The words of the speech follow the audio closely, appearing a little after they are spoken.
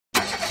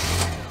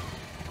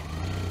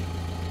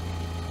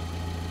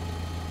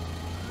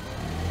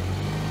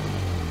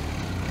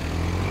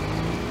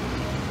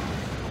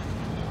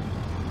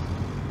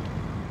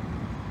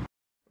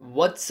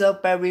What's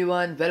up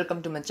everyone,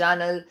 welcome to my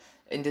channel.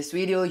 In this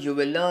video you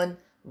will learn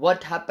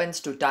what happens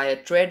to tire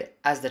tread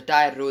as the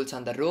tire rolls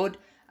on the road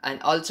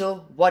and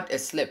also what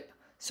is slip.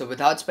 So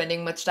without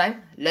spending much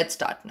time, let's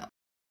start now.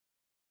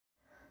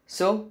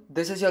 So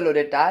this is your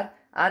loaded tire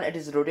and it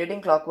is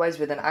rotating clockwise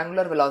with an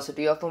angular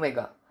velocity of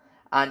omega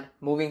and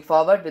moving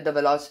forward with the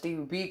velocity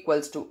v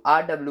equals to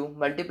Rw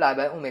multiplied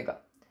by omega,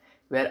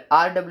 where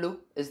Rw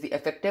is the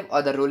effective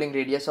or the rolling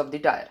radius of the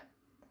tire.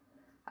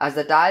 As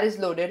the tire is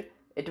loaded,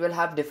 it will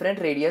have different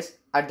radius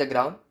at the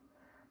ground.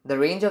 The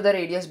range of the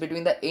radius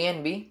between the A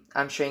and B I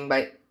am showing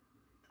by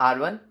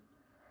R1.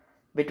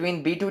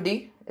 Between B to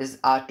D is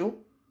R2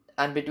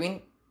 and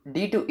between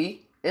D to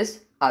E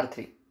is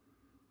R3.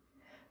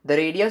 The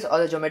radius or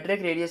the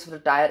geometric radius of the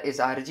tire is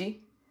Rg.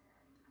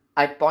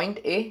 At point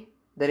A,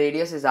 the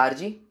radius is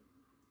Rg.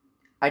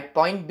 At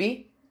point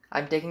B, I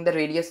am taking the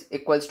radius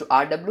equals to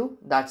Rw,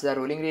 that's the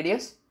rolling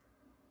radius.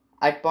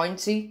 At point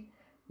C,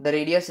 the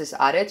radius is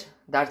RH,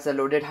 that's the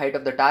loaded height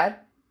of the tire.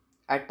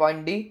 At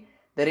point D,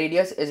 the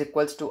radius is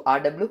equals to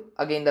Rw,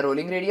 again the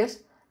rolling radius.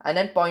 And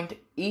at point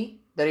E,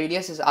 the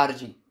radius is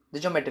Rg, the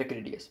geometric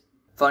radius.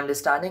 For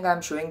understanding, I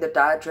am showing the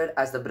tire tread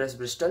as the breast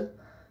bristle,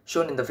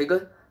 shown in the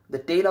figure. The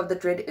tail of the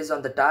tread is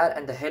on the tire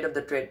and the head of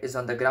the tread is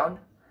on the ground.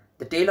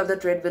 The tail of the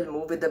tread will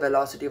move with the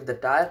velocity of the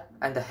tire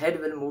and the head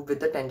will move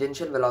with the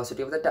tangential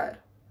velocity of the tire.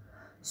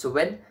 So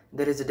when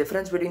there is a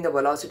difference between the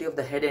velocity of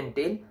the head and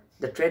tail,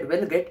 the tread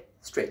will get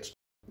stretched.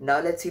 Now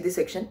let's see the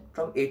section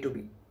from A to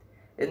B.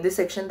 In this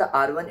section, the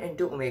R1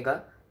 into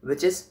omega,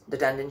 which is the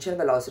tangential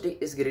velocity,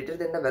 is greater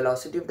than the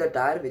velocity of the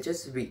tire, which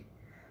is V.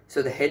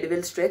 So the head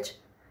will stretch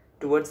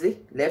towards the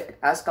left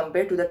as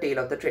compared to the tail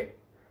of the tread.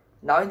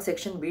 Now in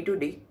section B to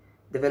D,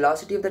 the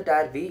velocity of the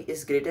tire V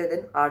is greater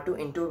than R2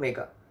 into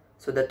omega.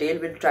 So the tail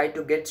will try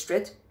to get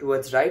stretched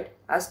towards right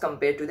as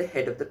compared to the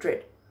head of the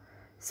tread.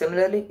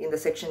 Similarly, in the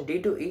section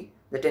D to E,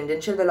 the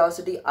tangential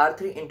velocity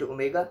R3 into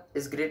omega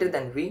is greater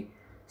than V.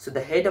 So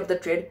the head of the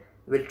tread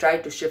will try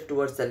to shift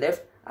towards the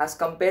left as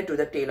compared to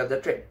the tail of the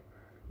tread.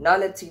 Now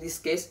let's see this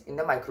case in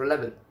the micro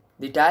level.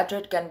 The tire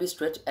tread can be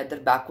stretched either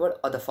backward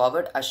or the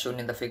forward as shown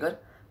in the figure.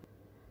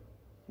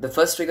 The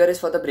first figure is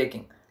for the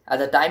braking. At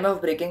the time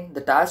of braking,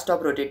 the tire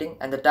stops rotating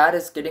and the tire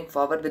is skidding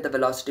forward with the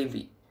velocity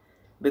v.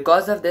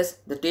 Because of this,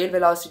 the tail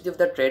velocity of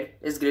the tread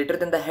is greater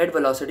than the head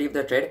velocity of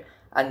the tread,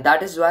 and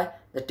that is why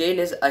the tail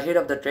is ahead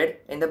of the tread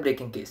in the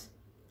braking case.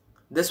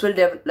 This will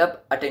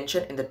develop a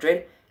tension in the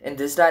tread in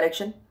this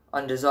direction.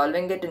 On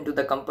resolving it into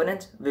the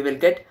components, we will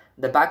get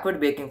the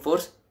backward braking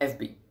force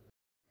Fb.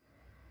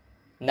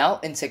 Now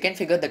in second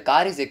figure, the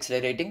car is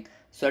accelerating,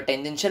 so a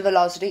tangential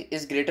velocity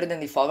is greater than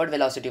the forward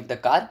velocity of the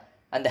car,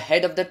 and the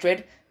head of the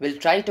tread will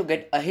try to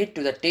get ahead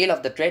to the tail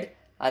of the tread,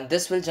 and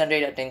this will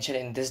generate a tension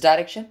in this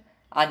direction,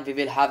 and we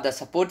will have the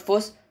support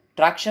force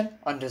traction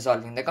on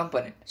resolving the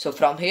component. So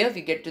from here we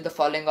get to the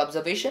following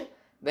observation.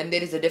 When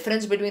there is a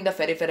difference between the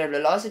peripheral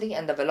velocity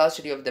and the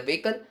velocity of the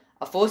vehicle,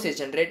 a force is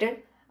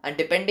generated, and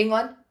depending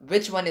on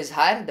which one is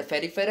higher, the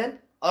peripheral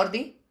or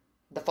the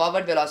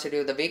forward velocity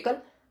of the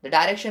vehicle, the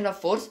direction of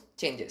force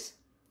changes.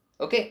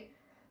 Okay,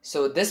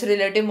 so this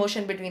relative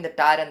motion between the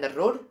tire and the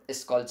road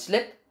is called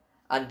slip,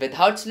 and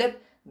without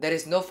slip there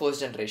is no force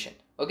generation.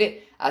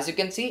 Okay, as you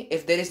can see,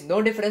 if there is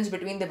no difference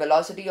between the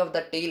velocity of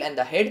the tail and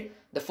the head,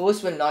 the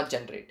force will not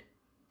generate.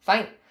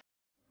 Fine.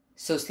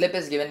 So slip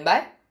is given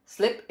by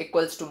slip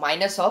equals to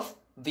minus of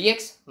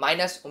Vx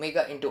minus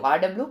omega into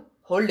Rw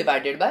whole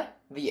divided by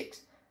Vx,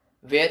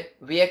 where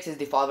Vx is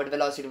the forward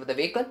velocity of the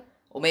vehicle,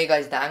 omega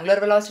is the angular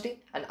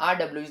velocity, and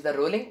Rw is the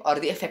rolling or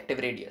the effective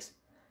radius.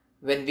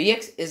 When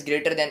Vx is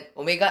greater than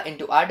omega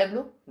into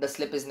Rw, the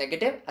slip is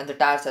negative and the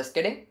tires are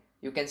skidding.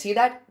 You can see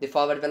that the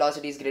forward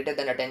velocity is greater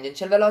than a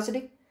tangential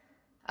velocity.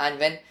 And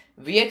when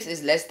Vx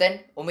is less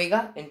than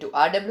omega into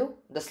Rw,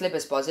 the slip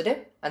is positive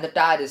and the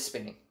tire is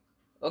spinning.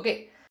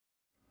 Okay.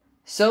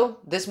 So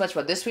this much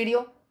for this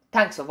video.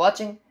 Thanks for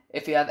watching.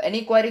 If you have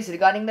any queries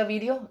regarding the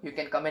video, you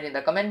can comment in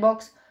the comment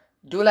box.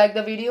 Do like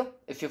the video.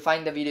 If you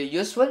find the video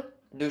useful,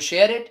 do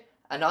share it,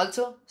 and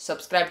also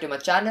subscribe to my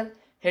channel.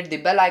 Hit the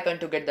bell icon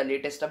to get the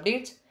latest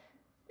updates.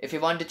 If you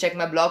want to check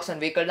my blogs on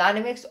vehicle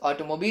dynamics,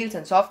 automobiles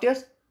and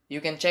softwares,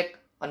 you can check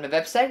on my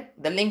website.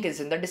 The link is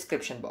in the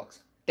description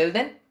box. Till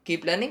then,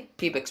 keep learning,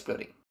 keep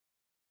exploring.